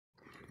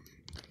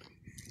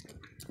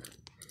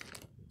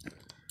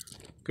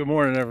Good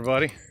morning,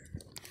 everybody.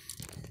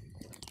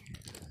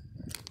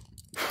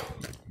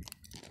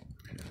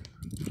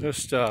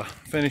 Just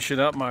finishing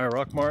up my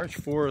ruck march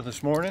for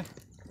this morning.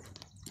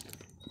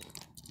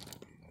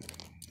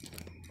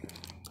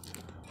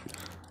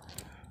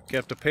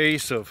 Kept a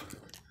pace of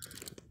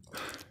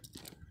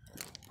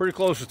pretty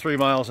close to 3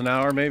 miles an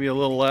hour, maybe a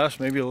little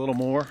less, maybe a little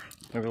more,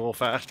 maybe a little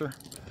faster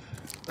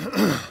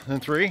than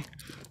 3,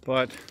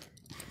 but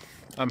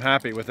I'm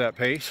happy with that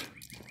pace.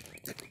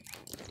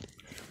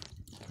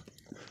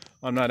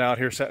 I'm not out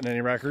here setting any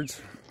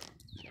records,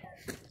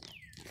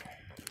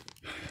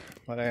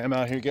 but I am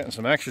out here getting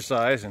some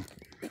exercise, and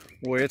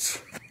boy,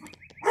 it's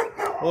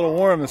a little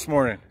warm this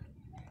morning.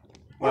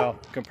 Well,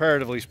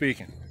 comparatively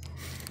speaking.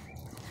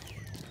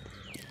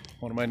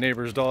 One of my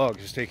neighbor's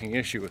dogs is taking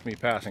issue with me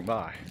passing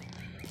by.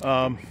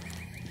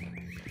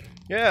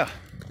 Yeah,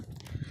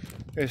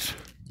 it's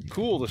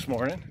cool this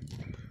morning,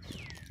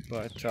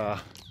 but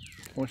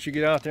once you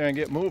get out there and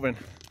get moving,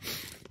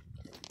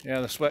 yeah,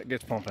 the sweat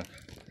gets pumping.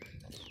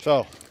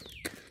 So,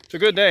 it's a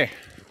good day.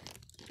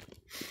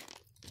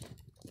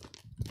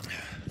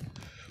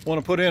 Want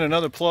to put in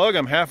another plug.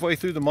 I'm halfway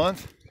through the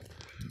month.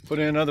 Put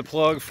in another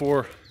plug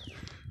for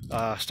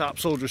Stop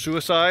Soldier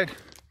Suicide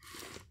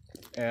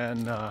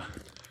and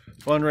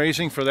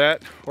fundraising for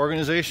that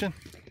organization.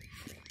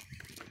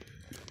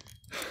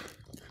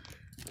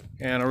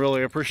 And I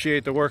really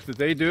appreciate the work that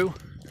they do,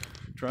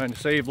 trying to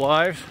save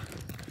lives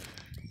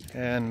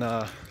and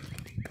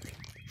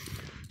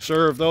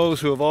serve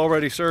those who have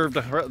already served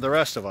the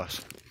rest of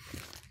us.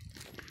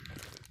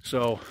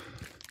 So,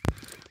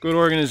 good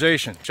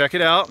organization. Check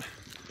it out.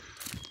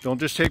 Don't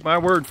just take my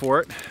word for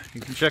it. You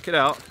can check it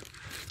out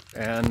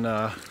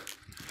and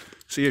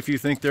see if you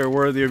think they're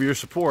worthy of your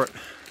support.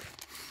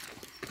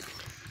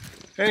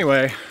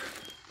 Anyway,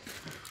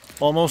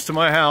 almost to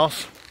my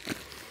house.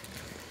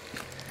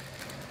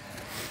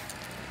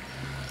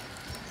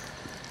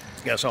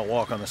 Guess I'll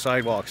walk on the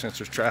sidewalk since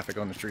there's traffic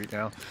on the street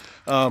now.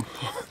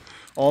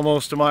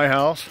 Almost to my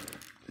house,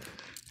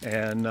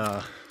 and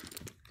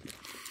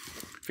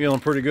feeling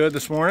pretty good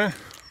this morning.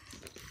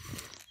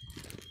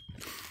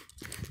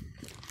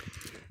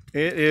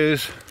 It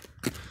is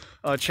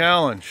a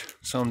challenge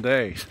some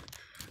days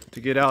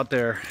to get out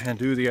there and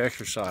do the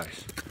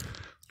exercise,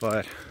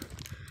 but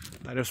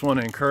I just want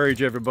to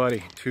encourage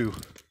everybody to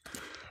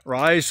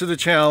rise to the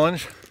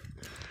challenge,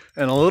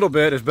 and a little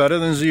bit is better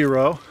than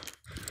zero.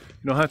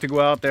 You don't have to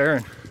go out there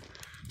and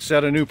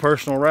set a new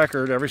personal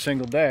record every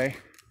single day,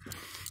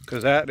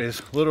 because that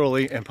is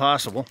literally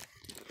impossible.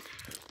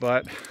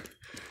 But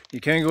you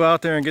can go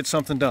out there and get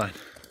something done.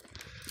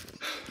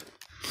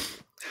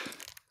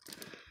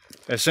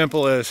 As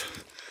simple as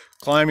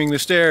climbing the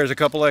stairs a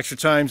couple extra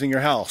times in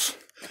your house.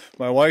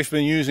 My wife's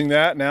been using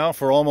that now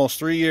for almost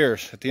 3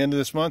 years. At the end of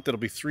this month, it'll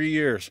be 3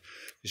 years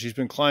that she's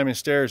been climbing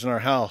stairs in our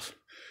house.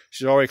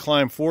 She's already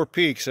climbed 4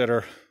 peaks that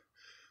are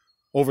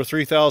over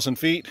 3,000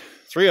 feet.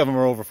 3 of them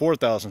are over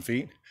 4,000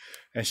 feet.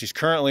 And she's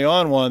currently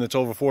on one that's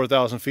over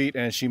 4,000 feet,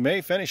 and she may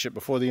finish it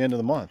before the end of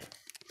the month,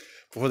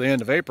 before the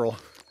end of April.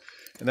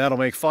 And that'll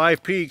make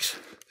 5 peaks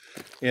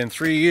in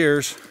 3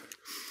 years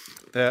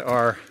that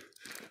are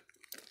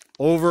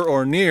over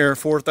or near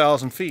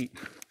 4,000 feet,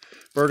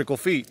 vertical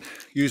feet,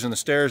 using the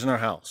stairs in our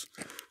house.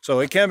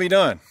 So it can be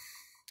done.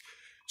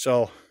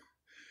 So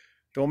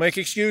don't make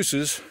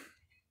excuses.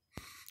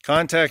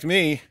 Contact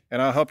me,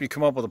 and I'll help you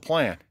come up with a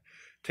plan.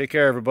 Take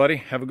care, everybody.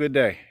 Have a good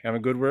day. Have a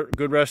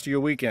good rest of your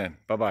weekend.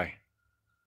 Bye-bye.